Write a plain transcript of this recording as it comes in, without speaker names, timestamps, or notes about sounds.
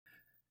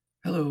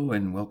Hello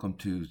and welcome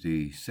to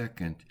the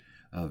second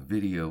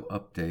video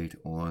update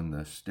on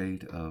the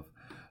state of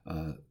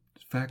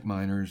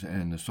FactMiners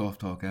and the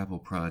SoftTalk Apple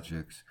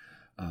projects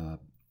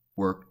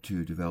work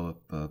to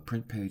develop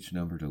print page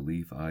number to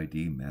leaf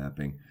ID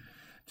mapping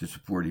to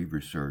support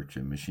eResearch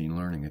and machine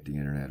learning at the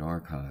Internet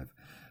Archive.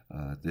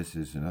 This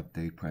is an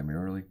update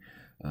primarily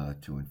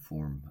to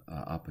inform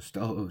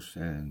Apostolos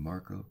and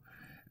Marco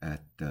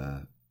at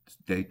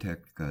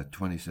DayTech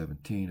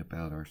 2017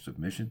 about our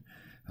submission.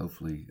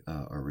 Hopefully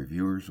our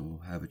reviewers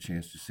will have a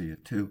chance to see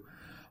it too.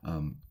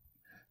 I'll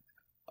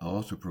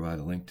also provide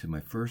a link to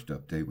my first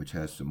update, which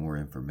has some more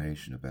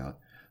information about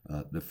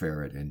the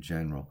ferret in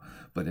general.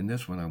 But in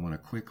this one, I want to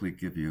quickly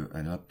give you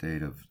an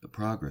update of the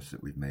progress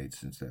that we've made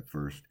since that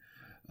first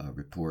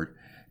report.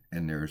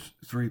 And there's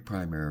three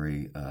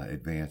primary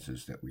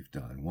advances that we've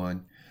done.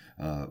 One,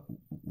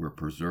 we're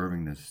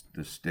preserving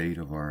the state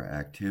of our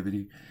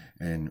activity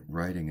and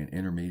writing an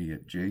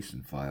intermediate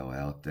JSON file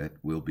out that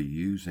we'll be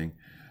using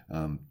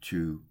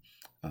to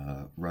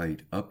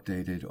write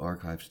updated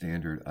archive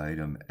standard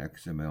item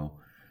XML,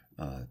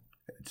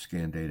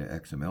 scan data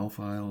XML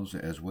files,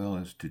 as well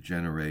as to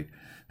generate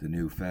the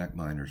new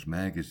FactMiners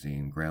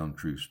magazine ground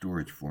truth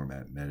storage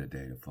format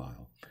metadata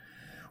file.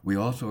 We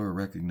also are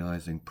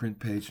recognizing print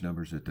page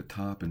numbers at the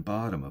top and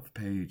bottom of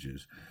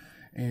pages.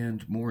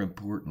 And more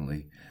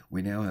importantly,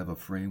 we now have a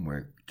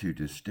framework to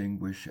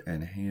distinguish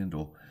and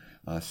handle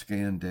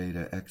scan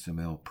data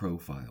XML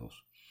profiles.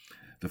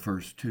 The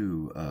first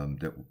two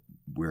that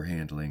we're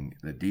handling,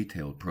 the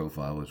detailed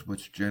profile, is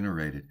what's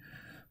generated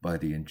by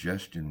the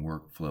ingestion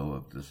workflow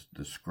of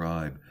the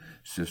scribe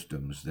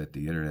systems that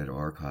the Internet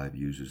Archive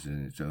uses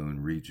in its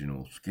own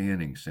regional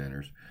scanning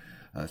centers,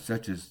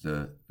 such as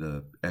the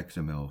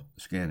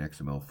scan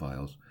XML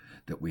files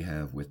that we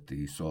have with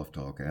the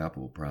SoftTalk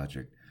Apple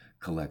project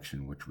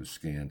collection, which was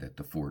scanned at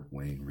the Fort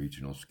Wayne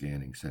Regional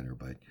Scanning Center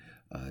by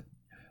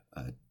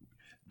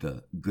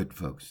the good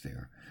folks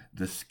there.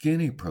 The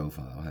skinny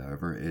profile,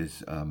 however,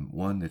 is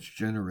one that's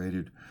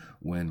generated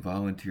when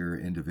volunteer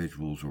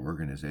individuals or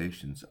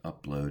organizations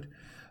upload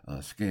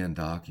a scanned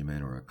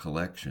document or a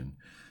collection,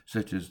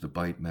 such as the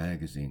Byte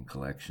Magazine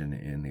collection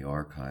in the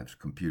Archive's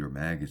Computer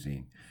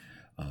Magazine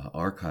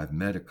Archive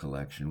Meta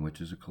Collection,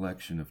 which is a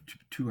collection of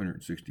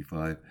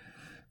 265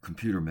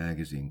 Computer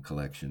Magazine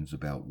collections,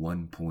 about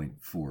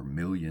 1.4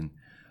 million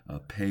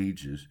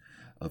pages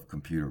of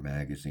computer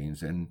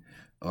magazines. And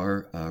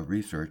our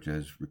research,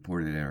 as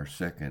reported in our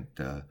second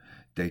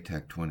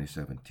DayTech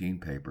 2017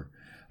 paper,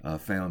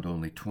 found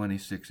only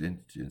 26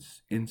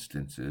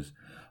 instances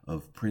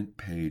of print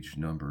page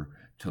number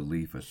to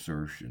leaf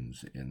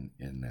assertions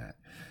in that.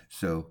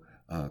 So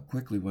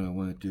quickly, what I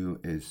want to do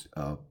is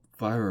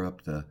fire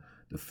up the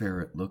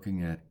ferret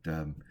looking at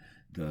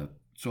the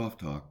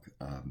SoftTalk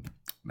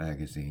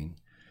magazine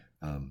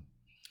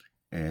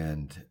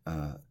and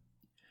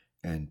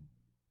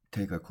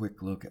take a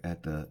quick look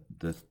at the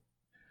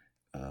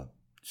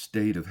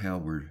state of how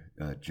we're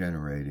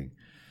generating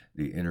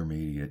the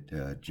intermediate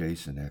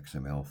JSON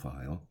XML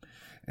file.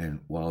 And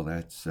while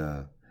that's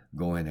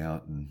going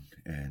out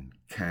and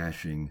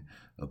caching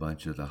a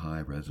bunch of the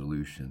high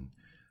resolution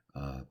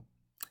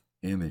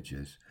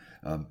images,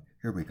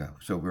 here we go.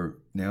 So we're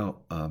now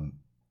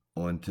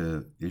on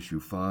to issue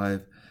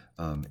 5.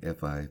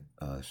 If I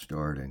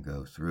start and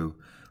go through,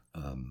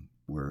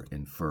 we're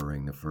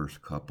inferring the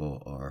first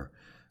couple are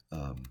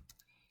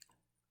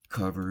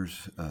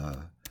covers.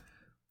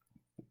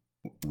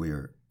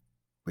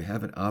 We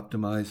haven't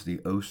optimized the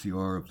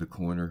OCR of the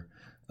corner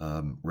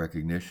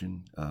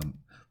recognition,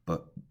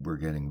 but we're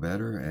getting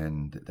better,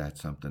 and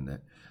that's something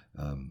that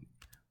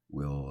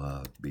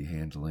we'll be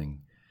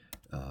handling,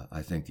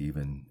 I think,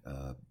 even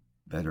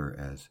better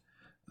as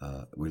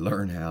we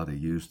learn how to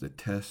use the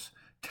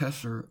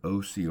Tessor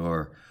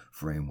OCR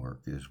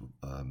framework, is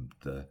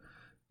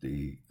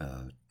the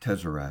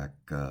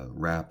Tesseract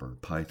wrapper,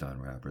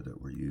 Python wrapper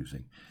that we're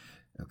using.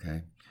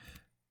 Okay,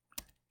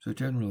 so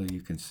generally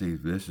you can see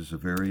this is a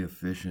very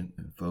efficient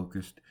and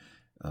focused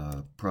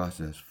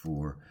process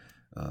for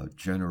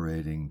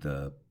generating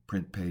the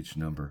print page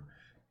number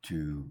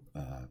to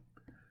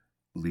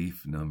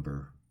leaf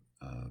number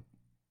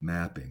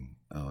mapping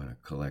on a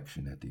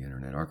collection at the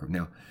Internet Archive.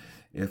 Now,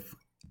 if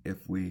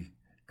we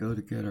go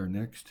to get our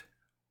next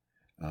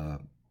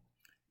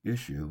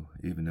issue,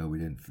 even though we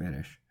didn't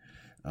finish,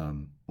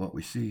 what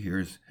we see here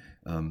is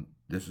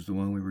this is the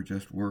one we were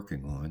just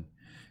working on.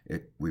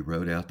 We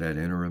wrote out that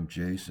interim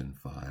JSON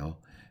file,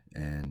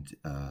 and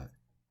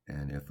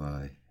if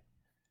I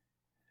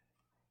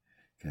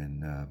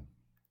can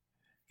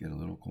get a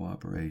little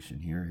cooperation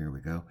here we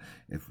go.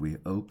 If we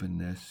open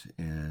this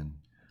in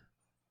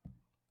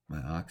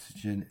my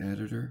Oxygen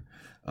editor,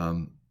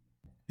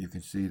 you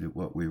can see that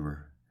what we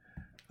were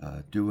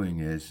doing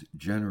is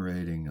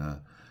generating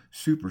a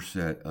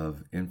superset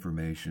of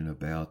information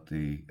about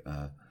the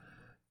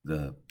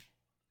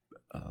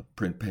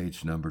print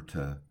page number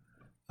to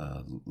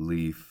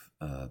leaf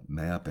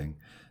mapping.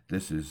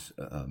 This is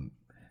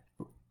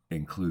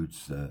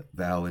includes the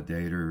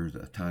validator,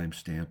 the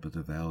timestamp of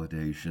the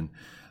validation,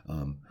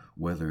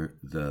 whether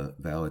the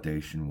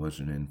validation was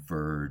an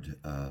inferred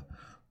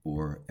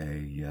or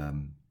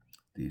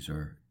these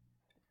are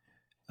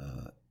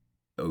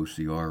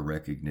OCR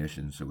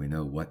recognition, so we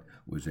know what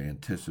was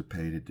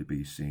anticipated to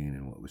be seen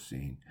and what was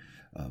seen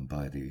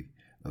by the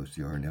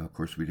OCR. Now, of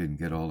course, we didn't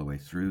get all the way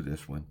through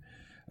this one.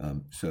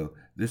 So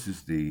this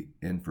is the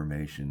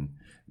information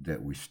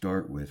that we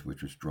start with,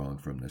 which was drawn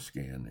from the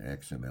scan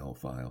XML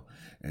file,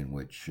 and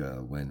which,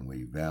 when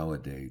we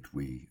validate,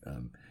 we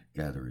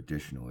gather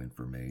additional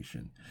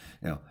information.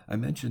 Now, I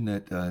mentioned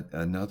that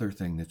another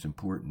thing that's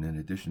important, in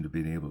addition to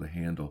being able to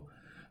handle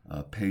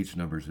page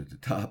numbers at the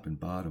top and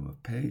bottom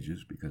of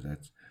pages, because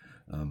that's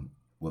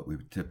what we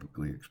would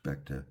typically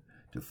expect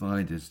to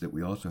find, is that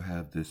we also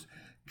have this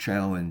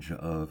challenge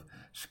of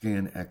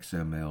scan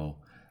XML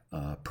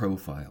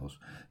profiles.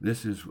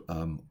 This is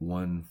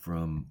one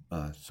from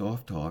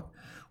SoftTalk,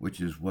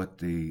 which is what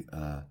the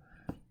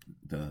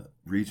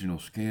regional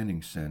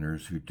scanning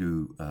centers who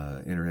do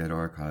Internet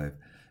Archive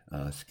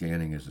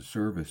scanning as a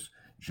service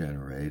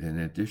generate. In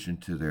addition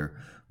to their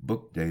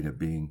book data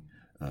being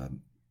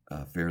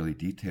fairly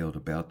detailed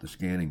about the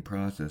scanning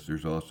process,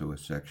 there's also a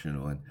section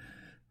on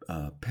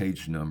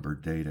page number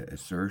data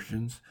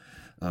assertions.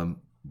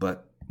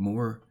 But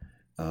more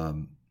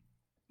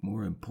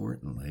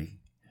importantly,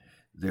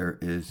 there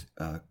is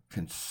a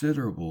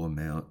considerable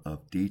amount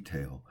of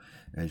detail,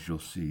 as you'll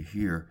see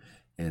here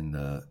in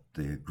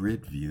the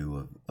grid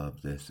view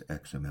of this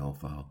XML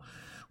file,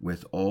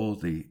 with all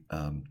the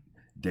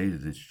data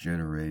that's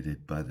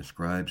generated by the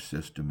scribe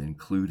system,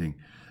 including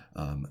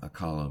a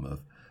column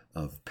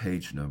of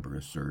page number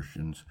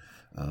assertions,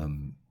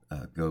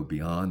 go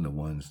beyond the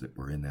ones that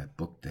were in that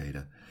book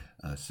data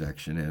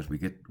section. As we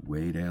get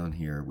way down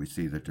here, we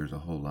see that there's a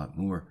whole lot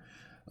more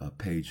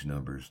page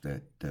numbers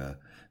that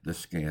the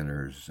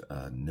scanners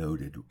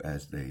noted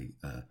as they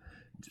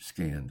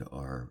scanned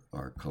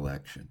our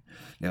collection.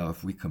 Now,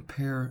 if we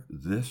compare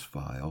this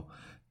file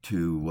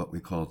to what we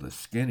call the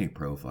skinny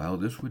profile,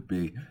 this would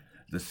be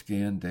the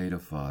scan data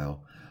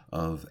file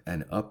of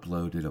a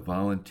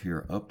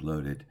volunteer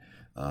uploaded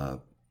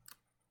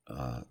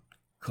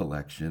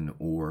collection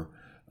or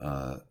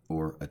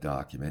a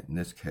document. In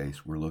this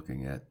case, we're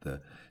looking at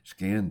the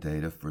scan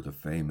data for the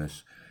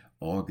famous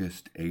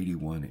August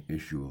 81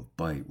 issue of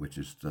Byte, which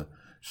is the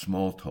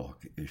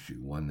Smalltalk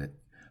issue,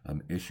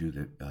 issue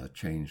that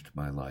changed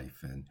my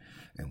life, and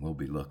we'll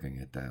be looking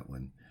at that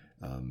one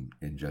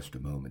in just a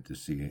moment to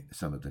see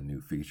some of the new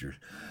features.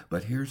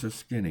 But here's a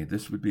skinny.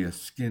 This would be a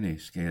skinny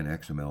scan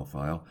XML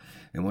file,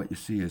 and what you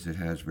see is it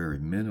has very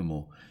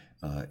minimal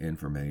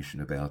information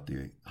about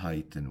the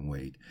height and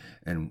weight,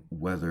 and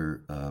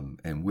whether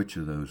and which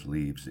of those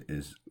leaves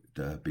is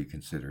to be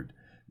considered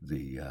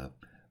the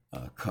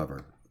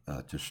cover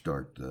to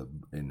start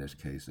in this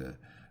case, the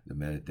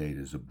metadata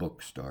is a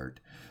book start.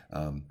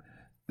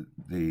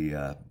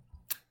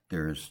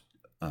 There's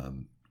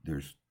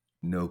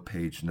no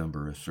page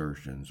number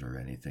assertions or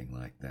anything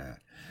like that.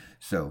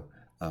 So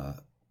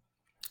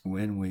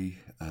when we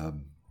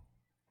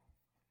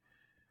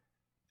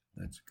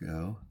let's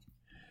go,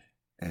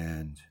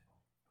 and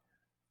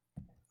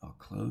I'll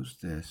close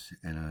this,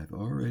 and I've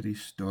already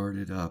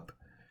started up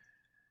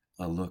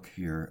a look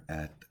here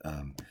at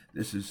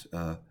this is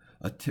a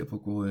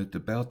typical, at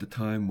about the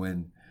time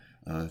when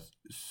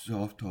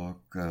SoftTalk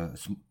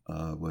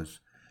was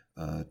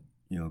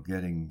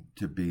getting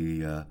to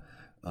be a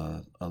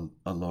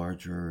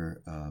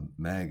larger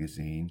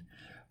magazine,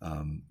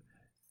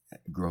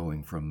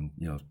 growing from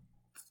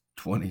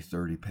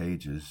 20-30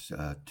 pages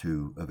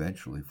to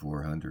eventually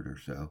 400 or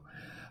so.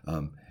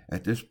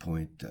 At this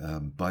point,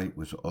 Byte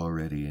was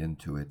already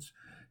into its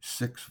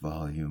 6th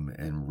volume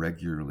and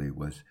regularly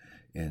was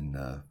in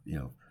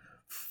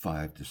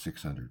 500 to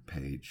 600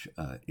 page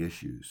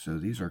issues. So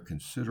these are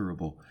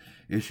considerable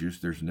issues.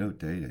 There's no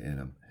data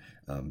in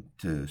them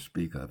to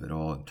speak of at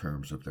all in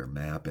terms of their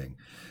mapping.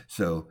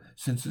 So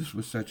since this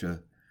was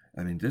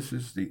this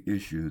is the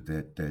issue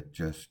that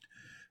just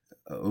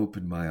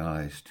opened my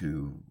eyes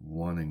to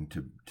wanting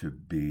to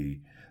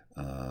be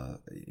a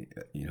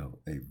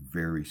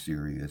very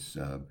serious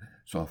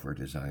software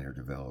designer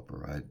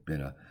developer. I'd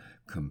been a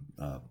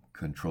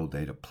control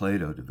data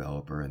Plato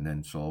developer, and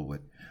then saw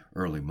what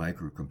early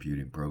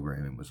microcomputing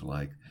programming was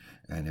like,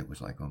 and it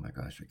was like, oh my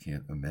gosh, I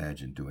can't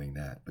imagine doing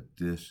that. But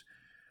this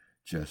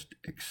just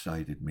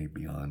excited me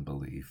beyond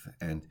belief,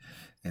 and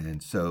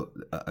so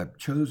I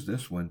chose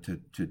this one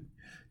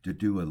to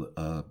do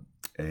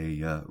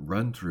a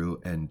run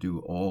through and do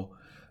all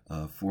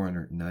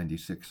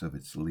 496 of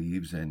its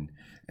leaves, and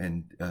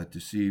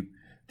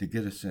to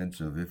get a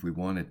sense of if we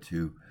wanted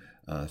to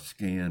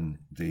scan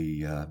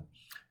the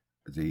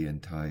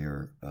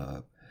entire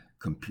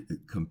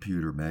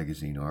computer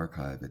magazine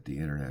archive at the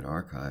Internet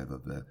Archive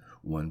of the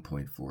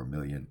 1.4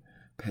 million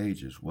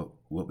pages, what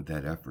would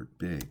that effort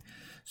be?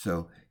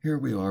 So here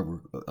we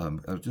are.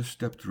 I'll just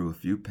step through a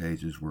few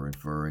pages. We're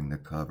inferring the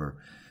cover.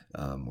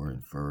 We're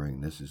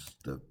inferring this is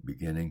the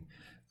beginning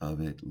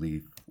of it.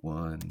 Leaf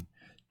 1,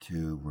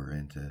 2. We're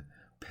into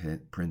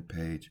print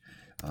page.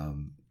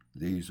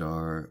 These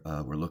are,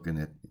 we're looking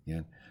at,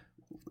 again,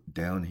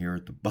 down here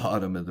at the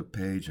bottom of the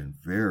page, and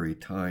very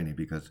tiny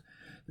because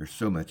there's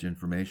so much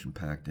information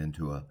packed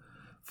into a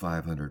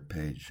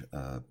 500-page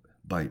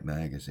Byte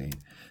magazine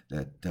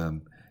that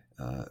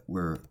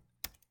we're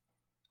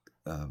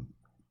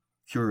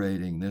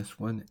curating this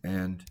one,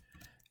 and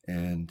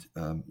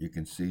you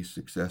can see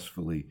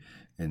successfully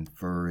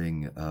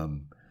inferring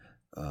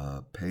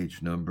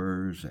page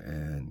numbers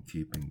and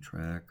keeping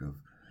track of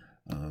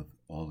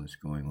all that's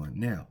going on.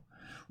 Now,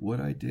 what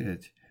I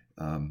did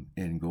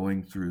in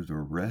going through the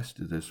rest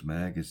of this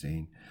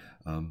magazine,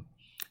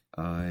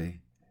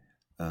 I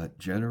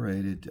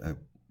generated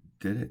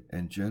the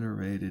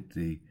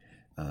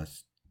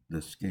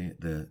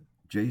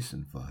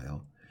JSON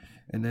file,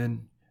 and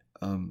then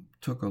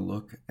took a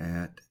look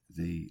at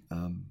the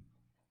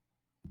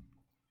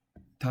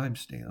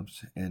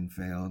timestamps and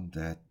found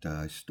that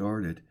I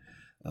started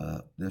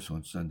this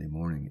on Sunday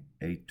morning,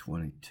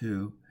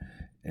 8:22,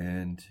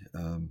 and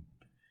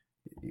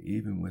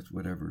even with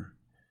whatever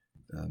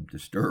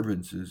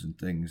disturbances and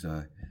things,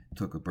 I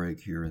took a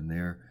break here and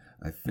there.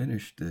 I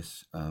finished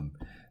this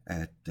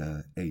at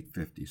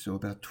 8:50, so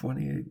about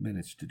 28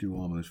 minutes to do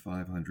almost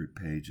 500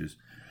 pages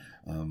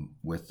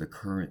with the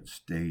current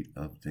state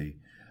of the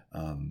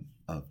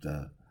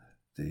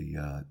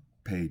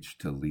page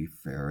to leaf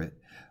ferret.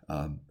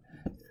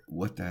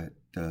 What that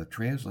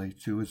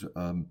translates to is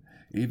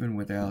even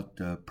without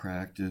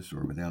practice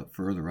or without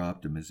further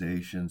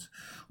optimizations,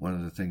 one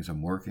of the things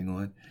I'm working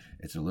on,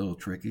 it's a little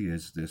tricky,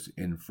 is this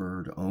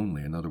inferred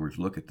only. In other words,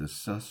 look at the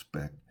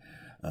suspect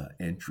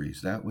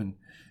entries. That one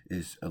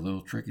is a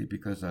little tricky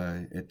because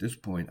at this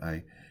point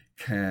I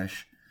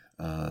cache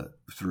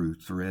through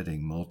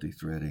threading,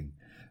 multi-threading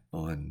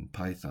on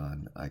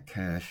Python. I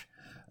cache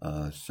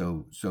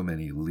so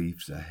many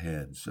leafs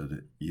ahead so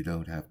that you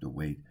don't have to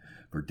wait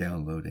for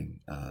downloading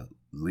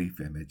leaf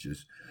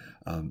images.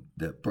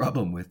 The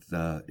problem with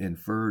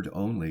inferred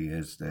only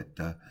is that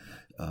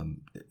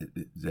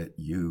that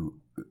you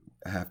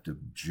have to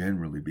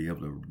generally be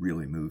able to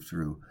really move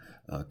through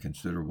a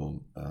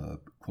considerable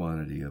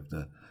quantity of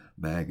the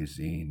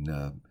magazine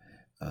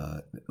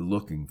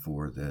looking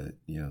for the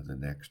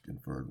next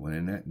inferred one,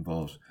 and that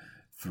involves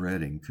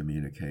threading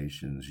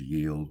communications,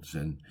 yields,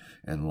 and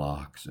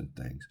locks and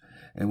things.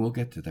 And we'll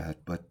get to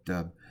that. But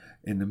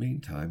in the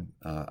meantime,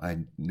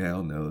 I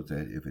now know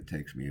that if it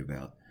takes me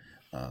about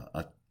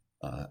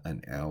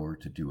an hour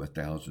to do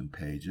 1,000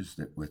 pages,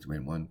 that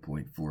within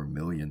 1.4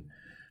 million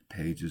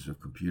pages of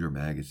computer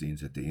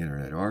magazines at the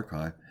Internet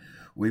Archive,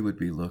 we would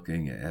be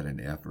looking at an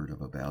effort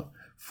of about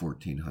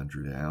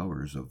 1,400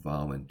 hours of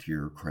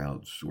volunteer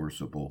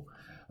crowdsourceable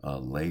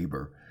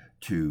labor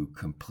to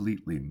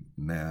completely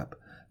map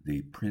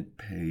the print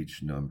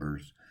page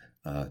numbers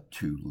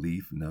to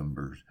leaf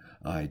numbers,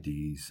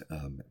 IDs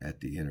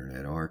at the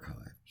Internet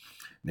Archive.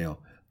 Now,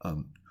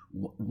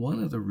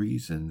 one of the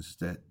reasons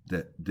that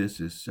this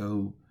is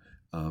so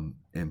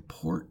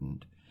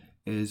important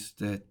is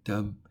that,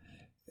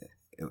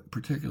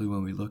 particularly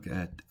when we look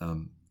at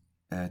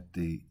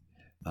the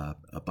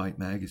a Byte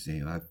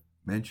magazine, I've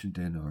mentioned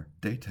in our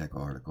Daytech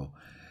article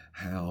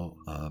how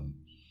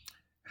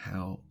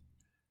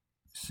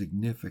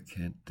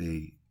significant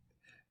the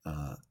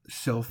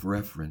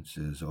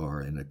self-references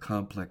are in a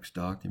complex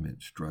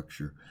document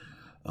structure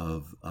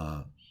of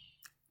a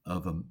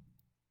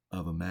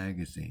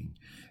magazine,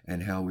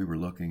 and how we were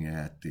looking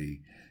at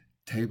the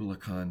table of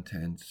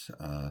contents,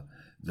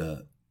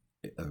 the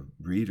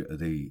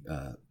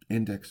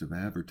index of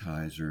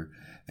advertiser,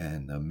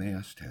 and the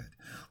masthead.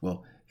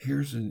 Well,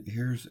 here's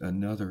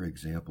another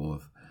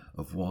example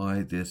of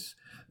why this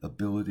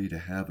ability to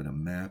have a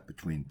map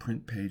between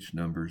print page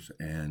numbers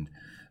and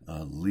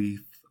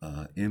leaf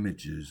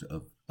images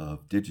of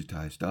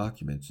digitized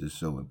documents is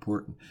so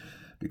important.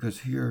 Because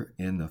here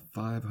in the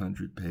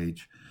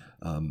 500-page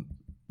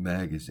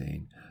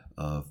magazine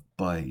of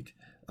Byte,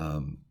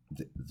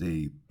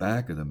 the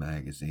back of the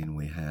magazine,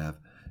 we have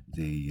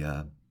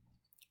the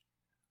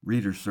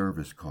reader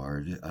service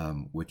card,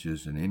 which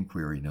is an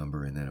inquiry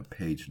number and then a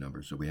page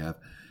number. So we have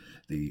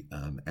the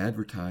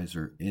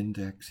advertiser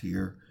index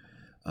here.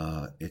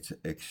 It's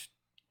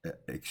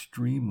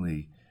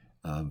extremely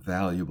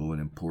valuable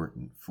and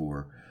important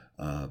for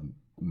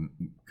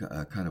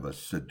kind of a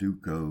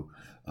Sudoku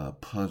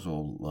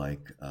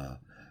puzzle-like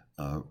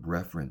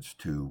reference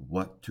to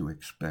what to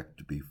expect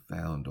to be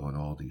found on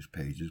all these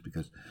pages,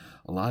 because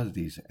a lot of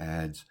these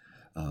ads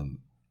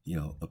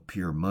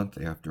appear month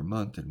after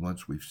month, and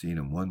once we've seen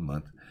them one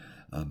month,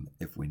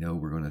 if we know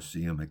we're going to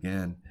see them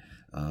again,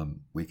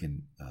 we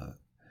can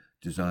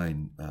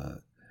design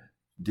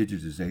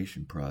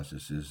digitization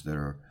processes that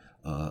are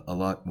a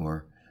lot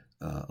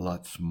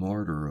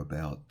smarter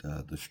about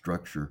the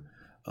structure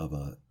of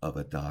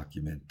a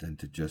document than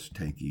to just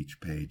take each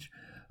page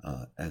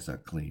as a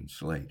clean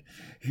slate.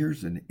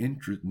 Here's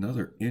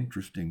another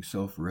interesting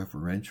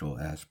self-referential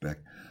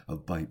aspect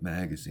of Byte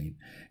Magazine.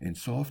 In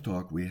Soft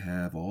Talk, we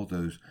have all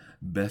those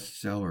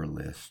bestseller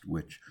lists,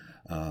 which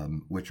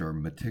are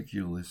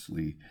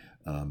meticulously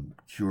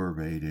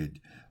curated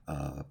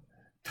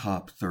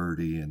top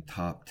 30 and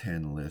top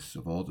 10 lists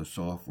of all the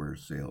software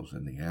sales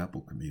in the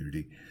Apple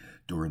community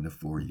during the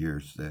 4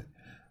 years that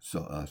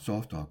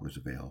Soft Talk was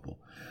available.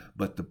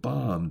 But the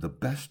BOM, the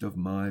Best of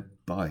My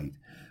Byte,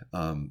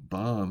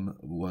 BOM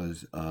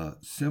was a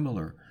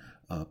similar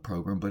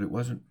program, but it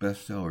wasn't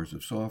bestsellers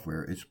of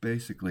software. It's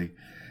basically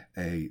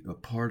a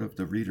part of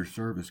the reader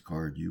service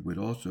card. You would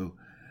also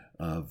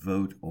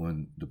vote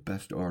on the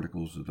best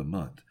articles of the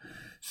month.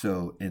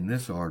 So in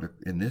this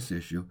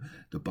issue,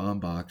 the BOM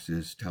box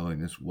is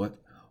telling us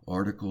what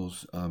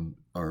articles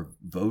are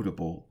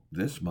votable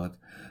this month,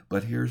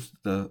 but here's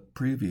the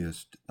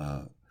previous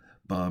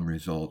BOM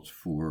results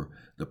for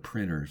the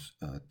printer's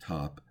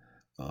top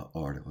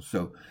articles.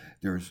 So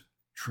there's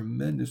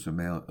tremendous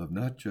amount of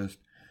not just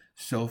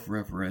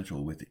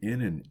self-referential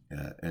within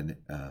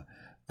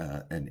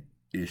an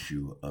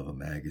issue of a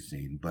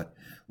magazine, but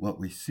what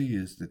we see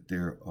is that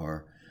there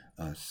are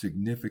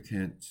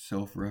significant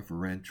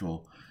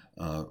self-referential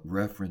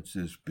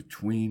references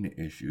between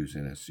issues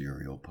in a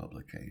serial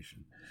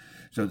publication.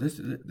 So this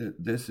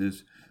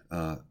is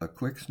a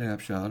quick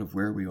snapshot of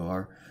where we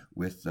are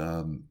with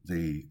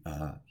the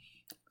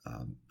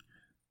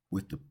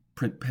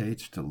print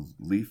page to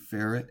leaf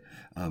ferret.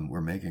 We're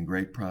making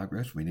great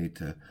progress. We need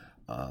to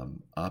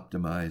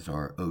optimize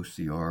our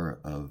OCR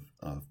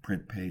of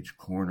print page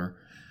corner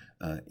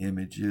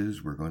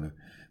images. We're going to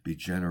be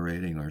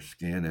generating our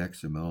scan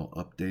XML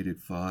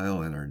updated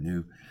file and our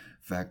new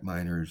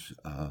FactMiners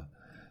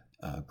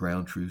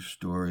ground truth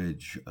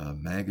storage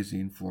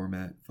magazine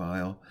format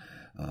file,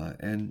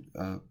 and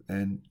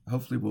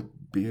hopefully we'll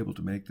be able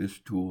to make this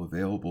tool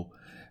available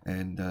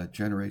and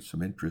generate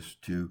some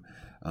interest to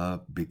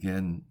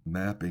begin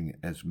mapping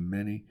as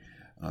many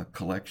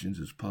collections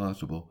as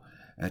possible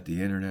at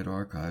the Internet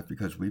Archive,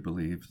 because we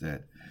believe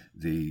that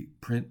the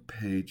print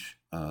page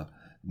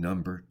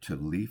number to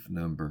leaf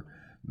number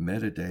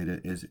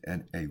metadata is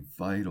a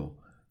vital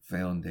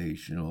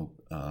foundational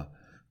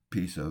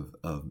piece of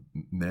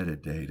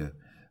metadata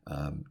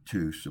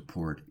to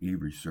support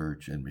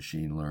eResearch and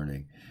machine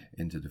learning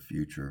into the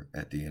future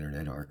at the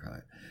Internet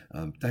Archive.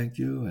 Thank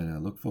you, and I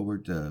look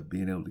forward to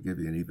being able to give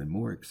you an even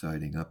more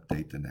exciting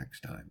update the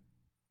next time.